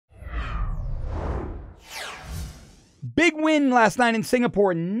Big win last night in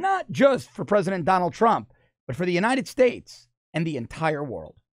Singapore, not just for President Donald Trump, but for the United States and the entire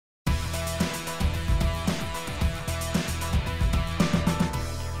world.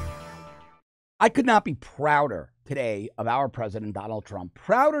 I could not be prouder today of our President Donald Trump,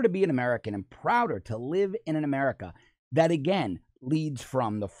 prouder to be an American and prouder to live in an America that, again, leads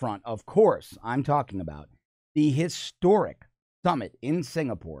from the front. Of course, I'm talking about the historic summit in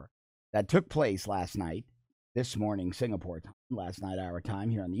Singapore that took place last night, this morning, Singapore time, last night, our time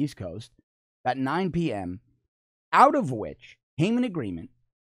here on the East Coast, at 9 p.m., out of which came an agreement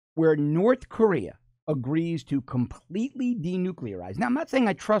where North Korea agrees to completely denuclearize. Now, I'm not saying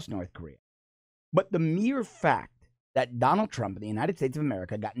I trust North Korea, but the mere fact that Donald Trump and the United States of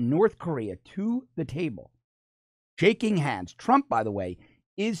America got North Korea to the table, shaking hands. Trump, by the way,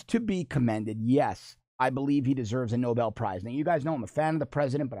 is to be commended. Yes, I believe he deserves a Nobel Prize. Now, you guys know I'm a fan of the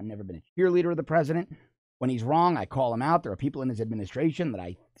president, but I've never been a cheerleader of the president. When he's wrong, I call him out. There are people in his administration that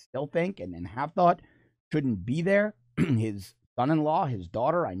I still think and have thought shouldn't be there. His son-in-law, his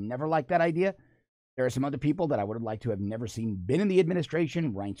daughter, I never liked that idea. There are some other people that I would have liked to have never seen been in the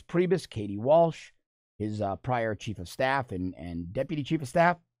administration. Reince Priebus, Katie Walsh, his prior chief of staff and deputy chief of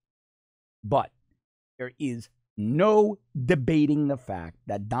staff. But there is no debating the fact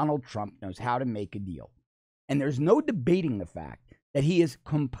that Donald Trump knows how to make a deal. And there's no debating the fact that he is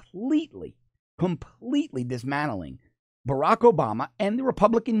completely dismantling Barack Obama and the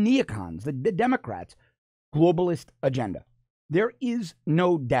Republican neocons, the Democrats' globalist agenda. There is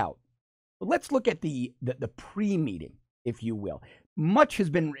no doubt. But let's look at the pre-meeting, if you will. Much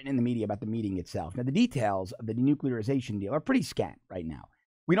has been written in the media about the meeting itself. Now, the details of the denuclearization deal are pretty scant right now.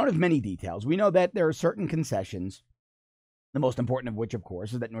 We don't have many details. We know that there are certain concessions, the most important of which, of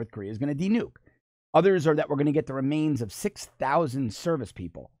course, is that North Korea is going to denuke. Others are that we're going to get the remains of 6,000 service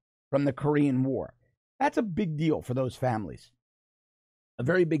people from the Korean War. That's a big deal for those families. A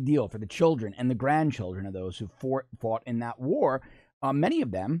very big deal for the children and the grandchildren of those who fought in that war. Many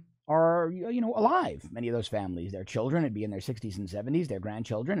of them are, alive. Many of those families, their children would be in their 60s and 70s, their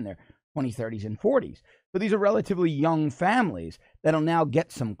grandchildren in their 20s, 30s, and 40s. So these are relatively young families that'll now get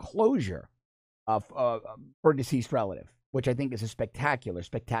some closure for a deceased relative, which I think is a spectacular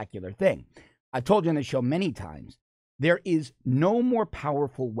thing. I've told you on the show many times, there is no more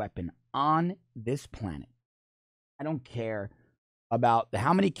powerful weapon on this planet. I don't care about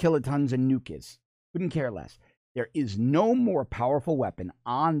how many kilotons a nuke is. Couldn't care less. There is no more powerful weapon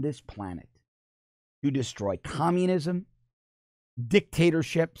on this planet to destroy communism,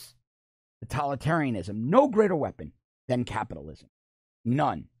 dictatorships, totalitarianism. No greater weapon than capitalism.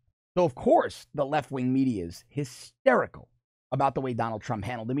 None. So, of course, the left-wing media is hysterical about the way Donald Trump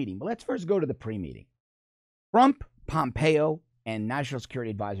handled the meeting. But let's first go to the pre-meeting. Trump, Pompeo, and National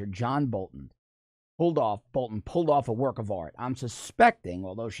Security Advisor John Bolton pulled off a work of art. I'm suspecting,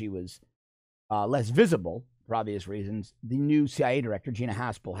 although she was less visible for obvious reasons, the new CIA director, Gina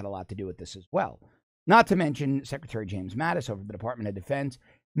Haspel, had a lot to do with this as well. Not to mention Secretary James Mattis over at the Department of Defense.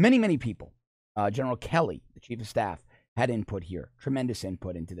 Many people. General Kelly, the chief of staff, had input here. Tremendous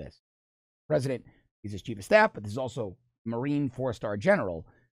input into this. President, he's his chief of staff, but there's also a Marine four-star general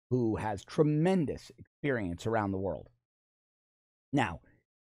who has tremendous experience around the world. Now,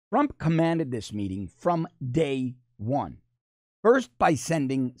 Trump commanded this meeting from day one. First, by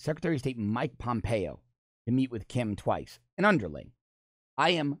sending Secretary of State Mike Pompeo to meet with Kim twice, an underling.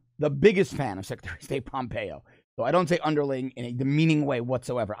 I am the biggest fan of Secretary of State Pompeo, so I don't say underling in a demeaning way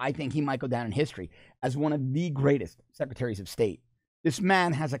whatsoever. I think he might go down in history as one of the greatest secretaries of state. This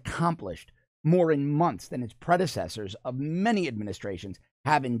man has accomplished more in months than his predecessors of many administrations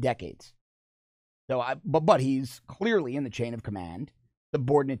have in decades. But he's clearly in the chain of command,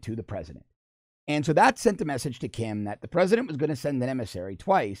 subordinate to the president. And so that sent a message to Kim that the president was going to send an emissary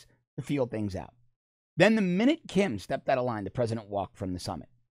twice to feel things out. Then the minute Kim stepped out of line, the president walked from the summit.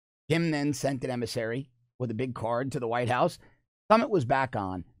 Kim then sent an emissary with a big card to the White House. Summit was back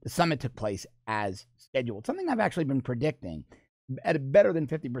on. The summit took place as scheduled, something I've actually been predicting at a better than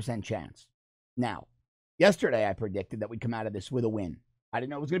 50% chance. Now, yesterday I predicted that we'd come out of this with a win. I didn't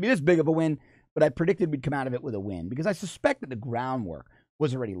know it was going to be this big of a win, but I predicted we'd come out of it with a win because I suspect that the groundwork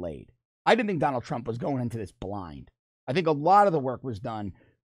was already laid. I didn't think Donald Trump was going into this blind. I think a lot of the work was done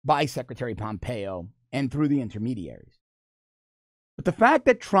by Secretary Pompeo and through the intermediaries. But the fact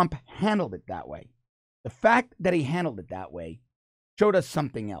that Trump handled it that way, showed us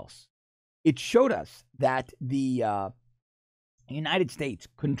something else. It showed us that the United States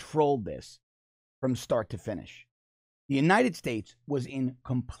controlled this from start to finish. The United States was in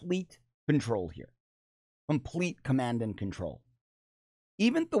complete control here, complete command and control.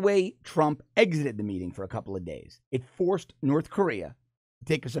 Even the way Trump exited the meeting for a couple of days, it forced North Korea to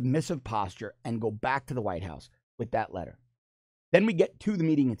take a submissive posture and go back to the White House with that letter. Then we get to the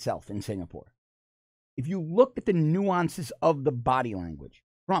meeting itself in Singapore. If you look at the nuances of the body language,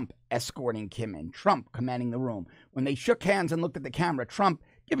 Trump escorting Kim in, Trump commanding the room. When they shook hands and looked at the camera, Trump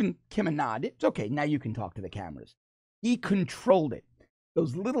giving Kim a nod. It's okay, now you can talk to the cameras. He controlled it.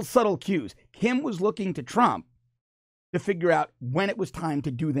 Those little subtle cues. Kim was looking to Trump to figure out when it was time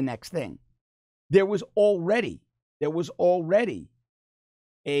to do the next thing. There was already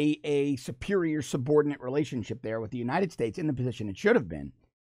a superior subordinate relationship there with the United States in the position it should have been.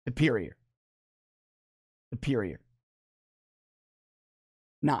 Superior.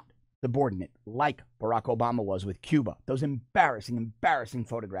 Not subordinate, like Barack Obama was with Cuba. Those embarrassing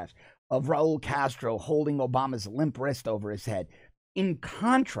photographs of Raul Castro holding Obama's limp wrist over his head. In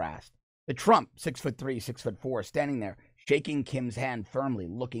contrast to Trump, 6'3", 6'4", standing there, shaking Kim's hand firmly,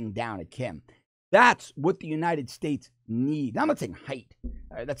 looking down at Kim. That's what the United States needs. I'm not saying height.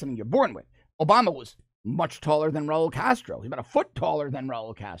 That's something you're born with. Obama was much taller than Raul Castro. He's about a foot taller than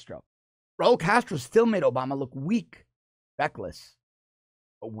Raul Castro. Raul Castro still made Obama look weak, feckless,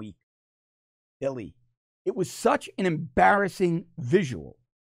 but weak, silly. It was such an embarrassing visual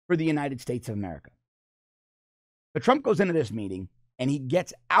for the United States of America. But Trump goes into this meeting, and he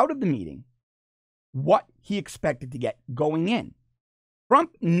gets out of the meeting what he expected to get going in.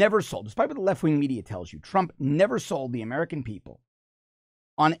 Trump never sold, despite what the left-wing media tells you, Trump never sold the American people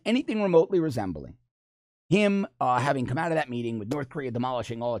on anything remotely resembling him having come out of that meeting with North Korea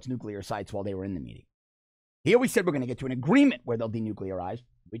demolishing all its nuclear sites while they were in the meeting. He always said we're going to get to an agreement where they'll denuclearize,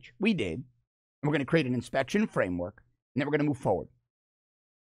 which we did, and we're going to create an inspection framework, and then we're going to move forward.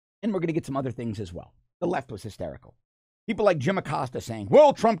 And we're going to get some other things as well. The left was hysterical. People like Jim Acosta saying,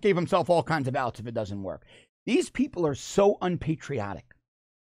 well, Trump gave himself all kinds of outs if it doesn't work. These people are so unpatriotic.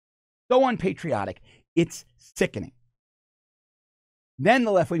 So unpatriotic, it's sickening. Then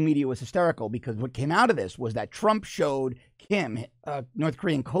the left-wing media was hysterical because what came out of this was that Trump showed Kim North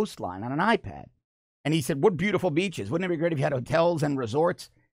Korean coastline on an iPad. And he said, what beautiful beaches. Wouldn't it be great if you had hotels and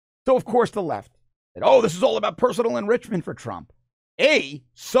resorts? So, of course, the left said, oh, this is all about personal enrichment for Trump. A,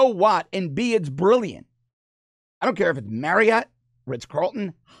 so what? And B, it's brilliant. I don't care if it's Marriott,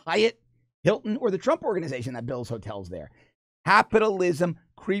 Ritz-Carlton, Hyatt, Hilton, or the Trump Organization that builds hotels there. Capitalism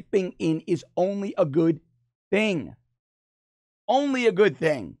creeping in is only a good thing. Only a good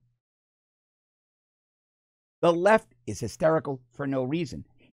thing. The left is hysterical for no reason.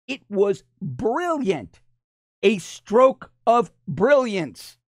 It was brilliant. A stroke of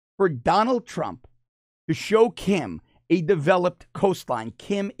brilliance for Donald Trump to show Kim a developed coastline.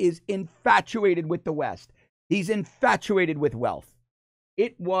 Kim is infatuated with the West. He's infatuated with wealth.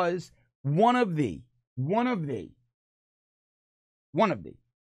 It was one of the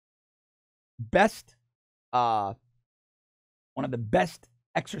best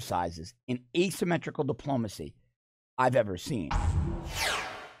exercises in asymmetrical diplomacy I've ever seen.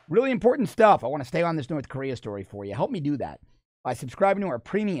 Really important stuff. I want to stay on this North Korea story for you. Help me do that by subscribing to our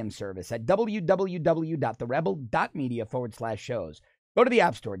premium service at www.therebel.media/shows. Go to the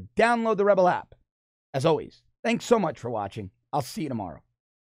App Store, download the Rebel app. As always, thanks so much for watching. I'll see you tomorrow.